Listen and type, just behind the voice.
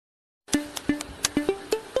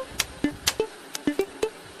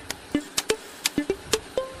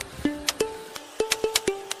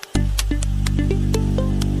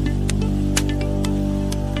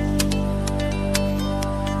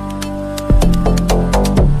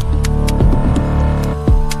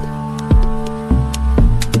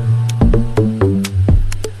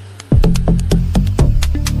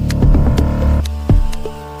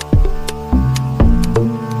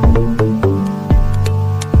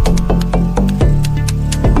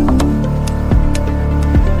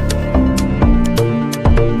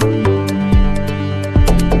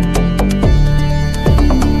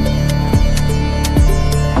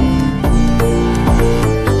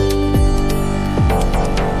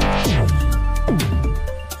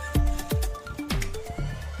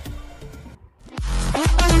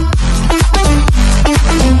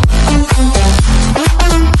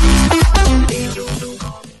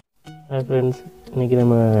இன்றைக்கி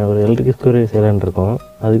நம்ம ஒரு எலக்ட்ரிக் ஸ்கூட்டர் செய்யலான்னு இருக்கோம்.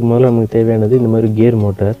 அதுக்கு முதல்ல நமக்கு தேவையானது இந்த மாதிரி கியர்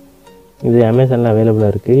மோட்டார். இது அமேசானில் அவைலபிளாக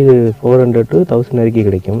இருக்குது. இது 400 to 1000 வரைக்கும்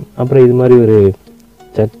கிடைக்கும். அப்புறம் இது மாதிரி ஒரு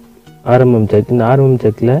செக், ஆர்எம்எம் செக். இந்த ஆர்எம்எம்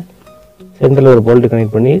செக்கில் சென்டரில் ஒரு போல்ட்டு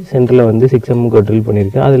கனெக்ட் பண்ணி சென்டரில் வந்து 6mm ட்ரில்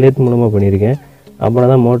பண்ணியிருக்கேன். அது லேத் மூலமாக பண்ணியிருக்கேன்.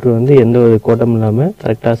 அப்புறம் தான் மோட்ரு வந்து எந்த ஒரு கோட்டமும் இல்லாமல்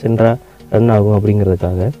கரெக்டாக சென்டராக ரன் ஆகும்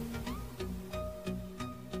அப்படிங்கிறதுக்காக.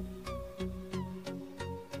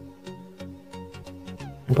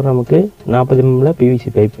 அப்புறம் நமக்கு 40 mm பிவிசி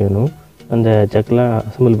பைப் வேணும் அந்த செக்லாம்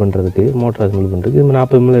அசம்பிள் பண்ணுறதுக்கு, மோட்டர் அசம்பிள் பண்ணுறதுக்கு. இது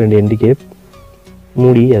 40 mm 2 எண்டு கேப்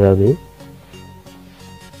மூடி. அதாவது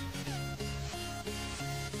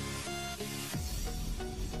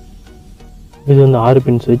இது வந்து 6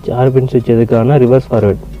 பின் சுவிட்ச். 6 பின் சுவிட்ச் எதுக்கான ரிவர்ஸ்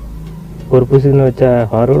ஃபார்வர்ட், ஒரு பொசிஷனில் வச்சா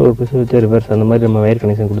ஃபார்வர்டு, ஒரு பொசிஷன் வச்சா ரிவர்ஸ், அந்த மாதிரி நம்ம வயர்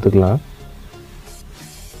கனெக்ஷன் கொடுத்துக்கலாம்.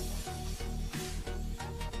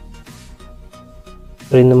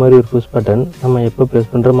 அப்புறம் இந்த மாதிரி ஒரு புஷ் பட்டன், நம்ம எப்போ ப்ரெஸ்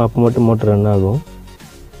பண்ணுறோமோ அப்போ மட்டும் மோட்டர் ரன் ஆகும்.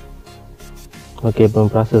 ஓகே, இப்போ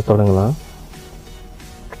ப்ராசஸ் தொடங்கலாம்.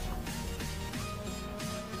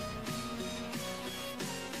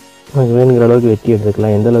 நமக்கு வேணுங்கிற அளவுக்கு வெட்டி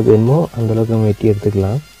எடுத்துக்கலாம். எந்த அளவுக்கு வேணுமோ அந்தளவுக்கு நம்ம வெட்டி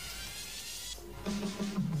எடுத்துக்கலாம்.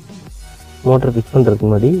 மோட்டர் ஃபிக்ஸ் பண்ணுறதுக்கு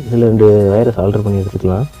முன்னாடி இதில் 2 வயரை சால்டர் பண்ணி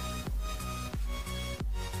எடுத்துக்கலாம்.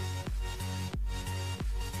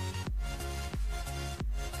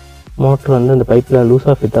 மோட்ரு வந்து அந்த பைப்பில்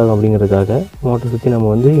லூஸாக ஃபிட் ஆகும் அப்படிங்கிறதுக்காக மோட்டரை சுற்றி நம்ம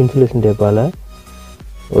வந்து இன்சுலேஷன் டேப்பால்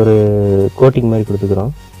ஒரு கோட்டிங் மாதிரி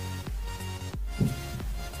கொடுத்துக்கிறோம்.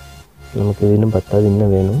 நமக்கு இது இன்னும் பத்தாது,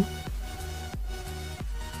 இன்னும் வேணும்.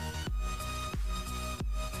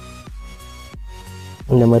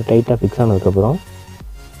 இந்த மாதிரி டைட்டாக ஃபிக்ஸ் ஆனதுக்கப்புறம்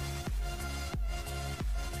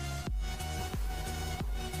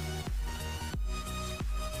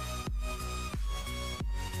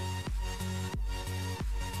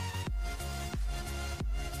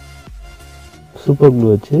சூப்பர் க்ளூ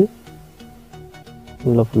வச்சு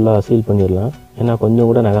ஃபுல்லாக சீல் பண்ணிடலாம். ஏன்னா கொஞ்சம்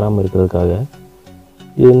கூட நகராமல் இருக்கிறதுக்காக.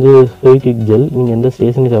 இது வந்து ஃபெவிக்விக் ஜெல். நீங்கள் எந்த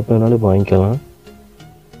ஸ்டேஷனரி ஷாப் வேணாலும் இப்போ வாங்கிக்கலாம்.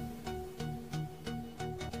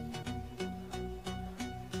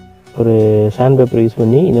 ஒரு சாண்ட் பேப்பர் யூஸ்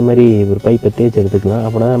பண்ணி இந்த மாதிரி ஒரு பைப்பை தேய்ச்சி எடுத்துக்கலாம்.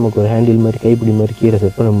 அப்படின்னா நமக்கு ஒரு ஹேண்டில் மாதிரி, கைப்பிடி மாதிரி கீரை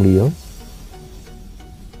செட் பண்ண முடியும்.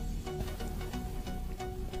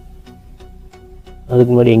 அதுக்கு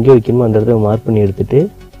முன்னாடி எங்கே வைக்கணுமோ அந்த இடத்துல மார்க் பண்ணி எடுத்துகிட்டு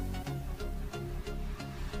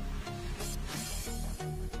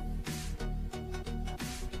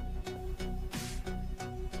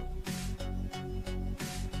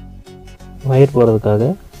வயர் போடுறதுக்காக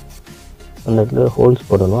அந்த இடத்துல ஹோல்ஸ்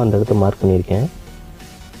போடணும். அந்த இடத்த மார்க் பண்ணியிருக்கேன்.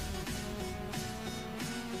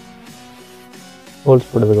 ஹோல்ஸ்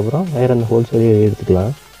போட்டதுக்கப்புறம் வயர் அந்த ஹோல்ஸ் வழியே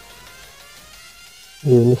எடுத்துக்கலாம்.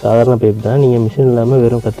 இது வந்து சாதாரண பைப் தான். நீங்கள் மிஷின் இல்லாமல்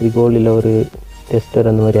வெறும் கத்திரிக்கோல் இல்லை ஒரு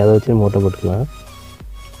டெஸ்டர் அந்த மாதிரி அதை வச்சு மோட்டர் போட்டுக்கலாம்.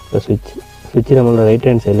 இப்போ சுவிட்சு நம்மளோட ரைட்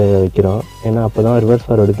ஹேண்ட் சைடில் வைக்கிறோம். ஏன்னா அப்போ தான் ரிவர்ஸ்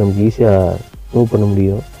ஃபார்வர்டுக்கு நமக்கு ஈஸியாக மூவ் பண்ண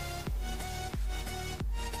முடியும்.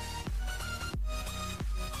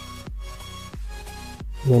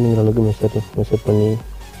 வேணுங்கிற அளவுக்கு மெஷர் பண்ணி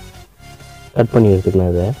கட் பண்ணி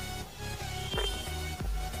எடுத்துக்கலாம். இதை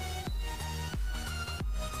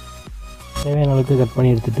தேவையான அளவுக்கு கட்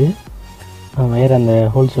பண்ணி எடுத்துகிட்டு வயர் அந்த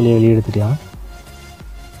ஹோல்ஸ் வழியை வெளியே எடுத்துக்கலாம்.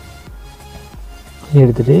 வெளியே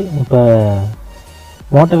எடுத்துகிட்டு இப்போ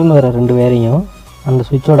மோட்டர்னு வர 2 வயரையும் அந்த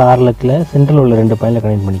சுவிட்சோட ஆர்லக்கில் சென்ட்ரல் உள்ள 2 பாயிண்டில்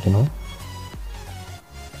கனெக்ட் பண்ணிக்கணும்.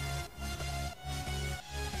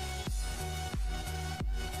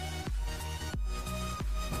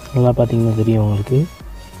 நல்லா பார்த்தீங்கன்னா தெரியும் உங்களுக்கு.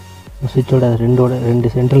 சுவிட்சோட 2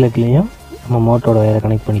 சென்ட்ரல் லெக்லேயும் நம்ம மோட்டரோட வயரை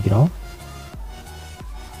கனெக்ட் பண்ணிக்கிறோம்.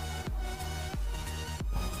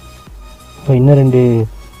 இப்போ இன்னும் 2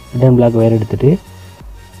 ரெட் அண்ட் பிளாக் வயர் எடுத்துகிட்டு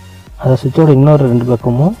அதை சுவிட்சோட இன்னொரு 2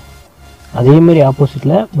 பக்கமும் அதேமாரி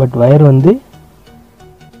ஆப்போசிட்டில், பட் வயர் வந்து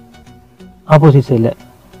ஆப்போசிட் சைடில்,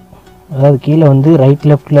 அதாவது கீழே வந்து ரைட்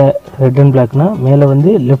லெஃப்டில் ரெட் அண்ட் பிளாக்னால் மேலே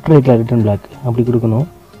வந்து லெஃப்ட் ரைட்டில் ரெட் அண்ட் பிளாக் அப்படி கொடுக்கணும்.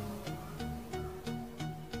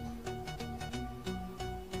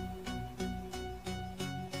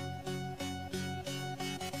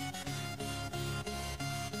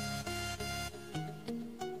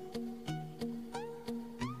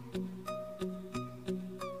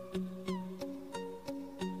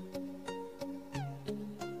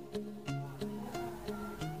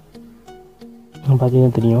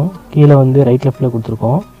 பார்த்தீங்கன்னா தெரியும், கீழே வந்து ரைட் லெஃப்ட்டில்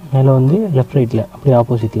கொடுத்துருக்கோம், மேலே வந்து லெஃப்ட் ரைட்டில் அப்படியே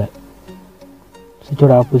ஆப்போசிட்டில்,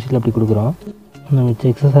 சுவிட்சோட ஆப்போசிட்டில் அப்படி கொடுக்குறோம். மிச்சம்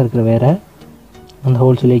எக்ஸஸாக இருக்கிற வேற அந்த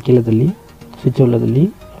ஹோல்ஸ்லேயே கீழே தள்ளி சுவிட்ச் உள்ள தள்ளி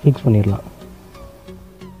ஃபிக்ஸ் பண்ணிடலாம்.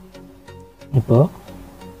 இப்போது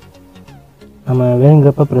நம்ம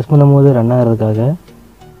வேணுங்கிறப்ப ப்ரெஸ் பண்ணும்போது ரன் ஆகிறதுக்காக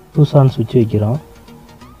புஷ் ஆன் சுவிட்ச் வைக்கிறோம்.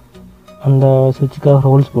 அந்த சுவிட்சுக்காக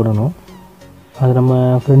ஹோல்ஸ் போடணும். அது நம்ம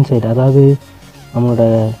ஃப்ரண்ட் சைடு, அதாவது நம்மளோட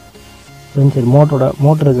ஃப்ரண்ட் சைடு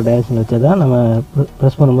மோட்டர் இருக்க டைரக்ஷனில் வச்சா தான் நம்ம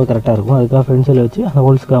ப்ரெஸ் பண்ணும்போது கரெக்டாக இருக்கும். அதுக்காக ஃப்ரண்ட் சைடில் வச்சு அந்த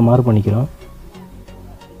ஹோல்ஸ்க்காக மார்க் பண்ணிக்கிறோம்.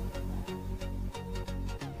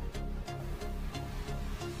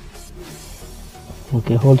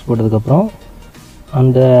 ஓகே, ஹோல்ஸ் போட்டதுக்கப்புறம்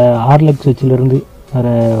அந்த ஆர்லெக் சுவிட்சிலேருந்து வர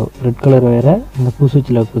ரெட் கலர் ஒயரை இந்த பூ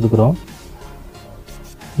சுவிட்சில் கொடுத்துக்கிறோம்.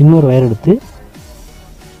 இன்னொரு ஒயர் எடுத்து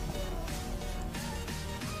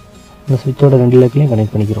இந்த சுவிட்சோட 2 லெக்லையும்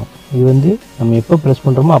கனெக்ட் பண்ணிக்கிறோம். இது வந்து நம்ம எப்போ ப்ரெஸ்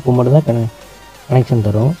பண்ணுறோமோ அப்போ மட்டும் தான் கனெக்ஷன்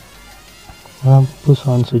தரும். அதான் புஷ்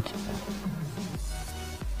ஆன் சுவிட்ச்.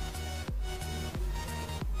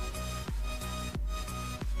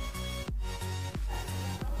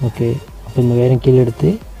 ஓகே, அப்போ இந்த ஒயரையும் கீழே எடுத்து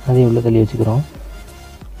அதையும் உள்ளே தள்ளி வச்சுக்கிறோம்.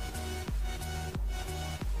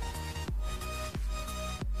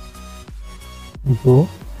 இப்போது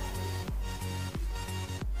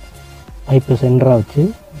பைப்பை சென்டராக வச்சு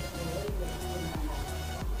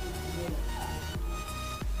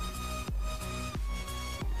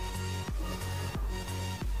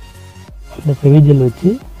இந்த ஃபெவிஜெல் வச்சு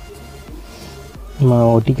நம்ம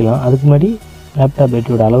ஒட்டிக்கலாம். அதுக்கு முன்னாடி லேப்டாப்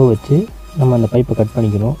பேட்டரியோட அளவு வச்சு நம்ம அந்த பைப்பை கட்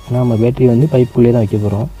பண்ணிக்கணும். ஏன்னா நம்ம பேட்டரி வந்து பைப்புக்குள்ளே தான் வைக்க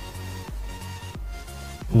போகிறோம்.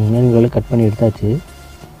 வேணுங்களை கட் பண்ணி எடுத்தாச்சு.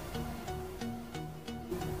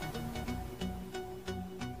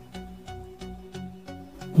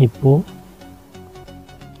 இப்போது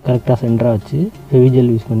கரெக்டாக சென்டராக வச்சு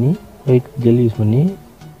ஃபெவிஜெல் யூஸ் பண்ணி ஒயிட் ஜெல் யூஸ் பண்ணி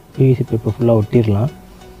பிவிசி பேப்பர் ஃபுல்லாக ஒட்டிடலாம்.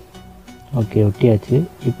 ஓகே, ஒட்டியாச்சு.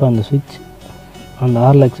 இப்போ அந்த சுவிட்ச், அந்த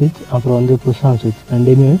ஆர்லெக் சுவிட்ச் அப்புறம் வந்து புஷ் ஆன் சுவிட்ச்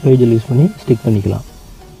ரெண்டையுமே ஃபெவிஜெல் யூஸ் பண்ணி ஸ்டிக் பண்ணிக்கலாம்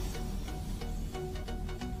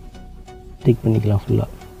ஃபுல்லாக.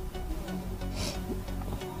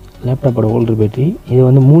 லேப்டாப்போட ஓல்டர் பேட்டரி இது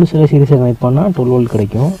வந்து 3 சில சீரிஸை கனெக்ட் பண்ணால் 12 வோல்ட்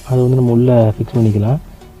கிடைக்கும். அது வந்து நம்ம உள்ளே ஃபிக்ஸ் பண்ணிக்கலாம்.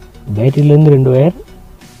 பேட்டரியிலேருந்து 2 ஒயர்,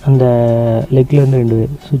 அந்த லெக்லேருந்து 2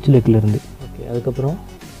 ஒயர், சுவிட்ச் லெக்லேருந்து. ஓகே, அதுக்கப்புறம்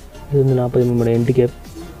இது வந்து 40 mm எண்டு கேப்.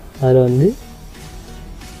 அதில் வந்து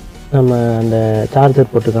நம்ம அந்த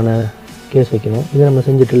சார்ஜர் போட்டுக்கான கேஸ் வைக்கணும். இதை நம்ம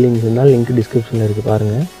செஞ்ச ட்ரில்லிங்ஸ் இருந்தால் லிங்க் டிஸ்கிரிப்ஷனில் இருக்குது,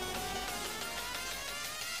 பாருங்கள்.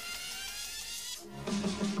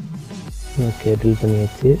 ஓகே, ட்ரில் பண்ணி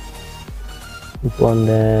வச்சு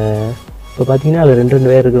இப்போ பார்த்தீங்கன்னா அதில் 2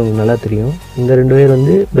 ஒயர் இருக்குது, உங்களுக்கு நல்லா தெரியும். இந்த 2 ஒயர்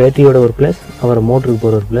வந்து பேட்டரியோட ஒரு ப்ளஸ், அப்புறம் மோட்டருக்கு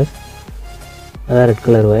போகிற ஒரு ப்ளஸ். அதான் ரெட்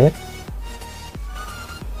கலர் ஒயர்.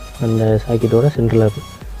 அந்த சாக்கெட்டோட சென்டரில்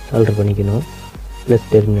சால்டர் பண்ணிக்கணும் ப்ளஸ்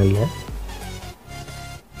டெர்மினலில்.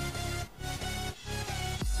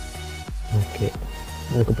 ஓகே,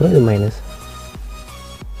 அதுக்கப்புறம் இது மைனஸ்,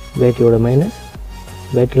 பேட்டரியோட மைனஸ்,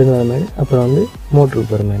 பேட்டரியிலேருந்து வர மைனஸ், அப்புறம் வந்து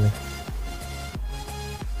மோட்டருக்கு போகிற மைனஸ்.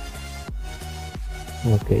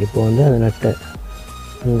 ஓகே, இப்போ வந்து அந்த நட்டை,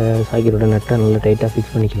 அந்த சாக்கெட்டோட நட்டை நல்லா டைட்டாக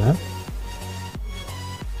ஃபிக்ஸ் பண்ணிக்கலாம்.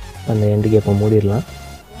 அந்த எண்டு கேப்பை மூடிடலாம்.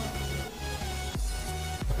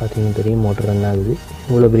 பார்த்தீங்கன்னா தெரியும் மோட்டர் ரன் ஆகுது.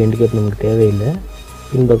 இவ்வளோ பெரிய எண்டு கேப் நமக்கு தேவையில்லை.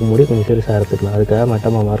 பின்பக்கம் மூடி கொஞ்சம் பெருசாக அறுத்துக்கலாம். அதுக்காக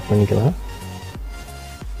மட்டமாக மார்க் பண்ணிக்கலாம்.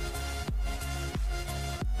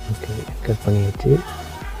 ஓகே, கட் பண்ணி வச்சு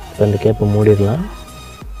இப்போ அந்த கேப்பை மூடிடலாம்.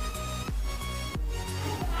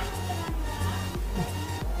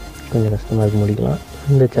 கொஞ்சம் கஷ்டமாக இருக்கு, முடிக்கலாம்.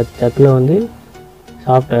 இந்த சக்கில் வந்து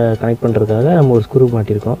சாஃப்ட்டை கனெக்ட் பண்ணுறதுக்காக நம்ம ஒரு ஸ்க்ரூ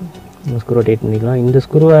மாட்டியிருக்கோம். இந்த ஸ்க்ரூவை டைட் பண்ணிக்கலாம். இந்த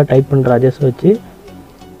ஸ்க்ரூவை டைட் பண்ணுற அட்ஜஸ்ட் வச்சு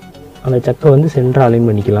அந்த சக்கை வந்து சென்டராக அலைன்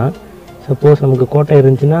பண்ணிக்கலாம். சப்போஸ் நமக்கு கோட்டை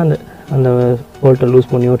இருந்துச்சுன்னா அந்த போல்ட்டை லூஸ்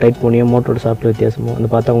பண்ணியோ டைட் பண்ணியோ மோட்டரோட சாஃப்ட்டில் வித்தியாசமோ அந்த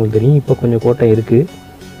பார்த்தா உங்களுக்கு தெரியும். இப்போ கொஞ்சம் கோட்டை இருக்குது.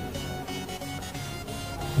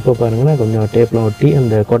 இப்போ பாருங்கன்னா கொஞ்சம் டேப்லாம் ஒட்டி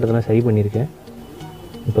அந்த கோட்டத்தெல்லாம் சரி பண்ணியிருக்கேன்.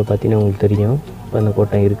 இப்போ பார்த்தீங்கன்னா உங்களுக்கு தெரியும். இப்போ அந்த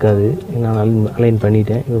கோட்டை இருக்காது, நான் அலைன்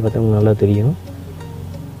பண்ணிட்டேன். இப்போ பார்த்தா உங்களுக்கு நல்லா தெரியும்.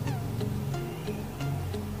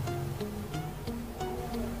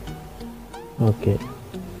 ஓகே,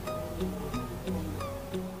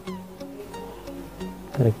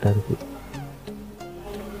 கரெக்டாக இருக்குது.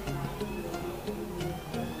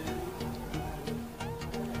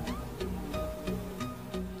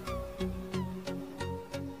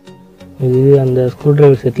 இது அந்த ஸ்க்ரூ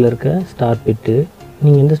ட்ரைவர் செட்டில் இருக்க ஸ்டார் பிட்டு.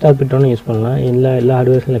 நீங்கள் எந்த ஸ்டார் பிட் வேணாலும் யூஸ் பண்ணலாம். எல்லா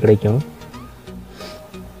ஹார்ட்வேர்ஸில் கிடைக்கும்.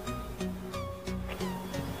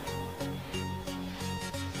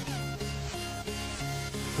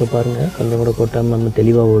 இப்போ பாருங்கள், கொஞ்சம் கூட கொட்டாமல் நம்ம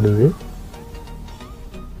தெளிவாக ஓடுது.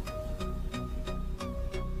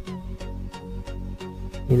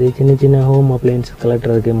 இது சின்ன சின்ன ஹோம் அப்ளையன்ஸ்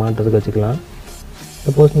கலெக்டருக்கு மாட்டுறதுக்கு வச்சுக்கலாம்.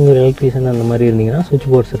 சப்போஸ் நீங்கள் ஒரு எலக்ட்ரீஷியன் அந்த மாதிரி இருந்தீங்கன்னா சுவிட்ச்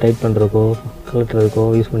போர்ட்ஸை டைட் பண்ணுறதுக்கோ கலெக்டருக்கோ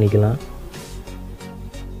யூஸ் பண்ணிக்கலாம்.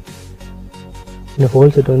 இந்த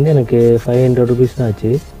ஹோல் செட் வந்து எனக்கு 500 rupees தான்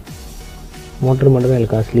ஆச்சு. மோட்டர் மட்டும் தான்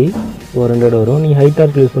எனக்கு காஸ்ட்லி, 400 வரும். நீங்கள் ஹை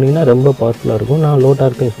டார்க் யூஸ் பண்ணிங்கன்னா ரொம்ப பவர்ஃபுல்லாக இருக்கும். நான் லோ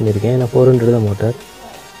டார்க் யூஸ் பண்ணியிருக்கேன். ஏன்னா 400 தான் மோட்டர்.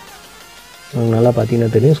 உங்களுக்கு நல்லா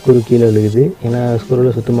பார்த்தீங்கன்னா தெரியும், ஸ்க்ரூ கீழே விழுகுது. ஏன்னா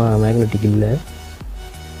ஸ்க்ரூவில் சுத்தமாக மேக்னெட்டிக் இல்லை.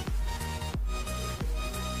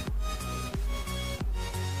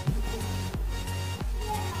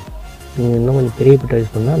 நீங்கள் இன்னும் கொஞ்சம் பெரிய பிட்டை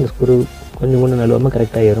யூஸ் பண்ணால் அந்த ஸ்க்ரூ கொஞ்சம் கொஞ்சம் நழுவாமல்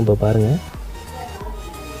கரெக்டாக ஏறும். இப்போ பாருங்கள்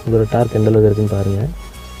இதோட டார்க் எந்த அளவுக்கு இருக்குன்னு பாருங்கள்.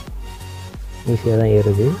 ஈஸியாக தான்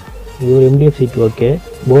ஏறுது. இது ஒரு MDF சீட் ஓகே.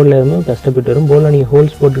 போர்டில் இருந்தும் கஷ்டப்பட்டு வரும். போர்டில் நீங்கள்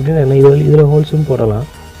ஹோல்ஸ் போட்டுக்கிட்டு என்ன இதில் ஹோல்ஸும் போடலாம்.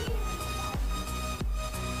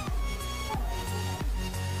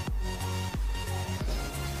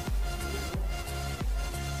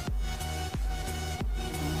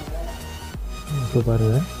 இப்போ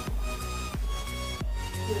பாருங்கள்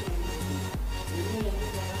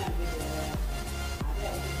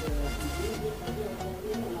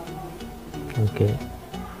ஓகே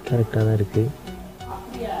கரெக்டாக தான் இருக்குது.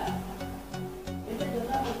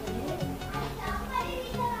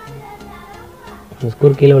 அந்த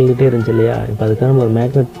ஸ்க்ரூ கீழே விழுந்துகிட்டே இருந்துச்சு இல்லையா, இப்போ அதுக்காக நம்ம ஒரு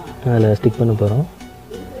மேக்னெட் அதில் ஸ்டிக் பண்ண போகிறோம்.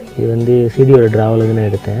 இது வந்து சிடியோட ட்ராவலுக்கு நான்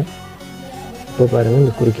எடுத்தேன். இப்போ பாருங்கள்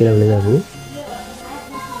இந்த ஸ்க்ரூ கீழே விழுகாது.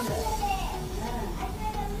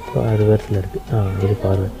 இப்போ ரிவர்ஸில் இருக்குது. இது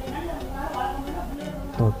ஃபார்வர்ட்.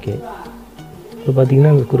 ஓகே இப்போ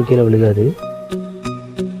பார்த்தீங்கன்னா அந்த ஸ்க்ரூ கீழே விழுகாது.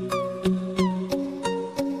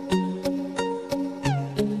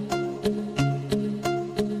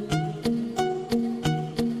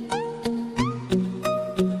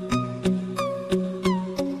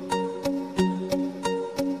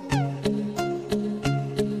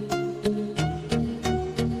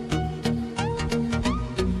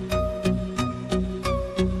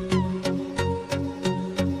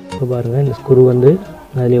 இப்போ பாருங்கள் இந்த ஸ்க்ரூ வந்து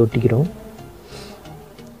அதிலே ஒட்டிக்கிறோம்.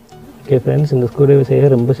 ஓகே ஃப்ரெண்ட்ஸ், இந்த ஸ்க்ரூ செய்ய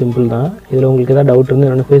ரொம்ப சிம்பிள் தான். இதில் உங்களுக்கு எதாவது டவுட் இருந்து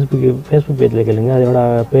என்னோட ஃபேஸ்புக் பேஜில் கேளுங்க. அதோட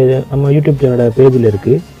பேஜ் நம்ம யூடியூப் சேனலோட பேஜில்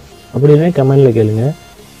இருக்குது. அப்படி இல்லைன்னா கமெண்டில் கேளுங்க.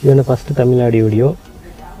 இது வந்து ஃபஸ்ட்டு தமிழ் ஆடியோ வீடியோ.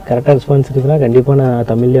 கரெக்டாக ரெஸ்பான்ஸ் இருக்குன்னா கண்டிப்பாக நான்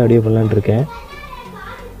தமிழ்லேயே ஆடியோ பண்ணலான்னு இருக்கேன்.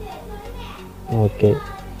 Okay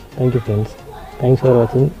thank you friends, thanks for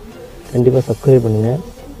வாட்சிங். கண்டிப்பாக சப்ஸ்கிரைப் பண்ணுங்கள்,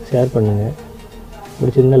 ஷேர் பண்ணுங்கள்,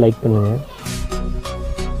 பிடிச்சிருந்தால் லைக் பண்ணுங்கள்.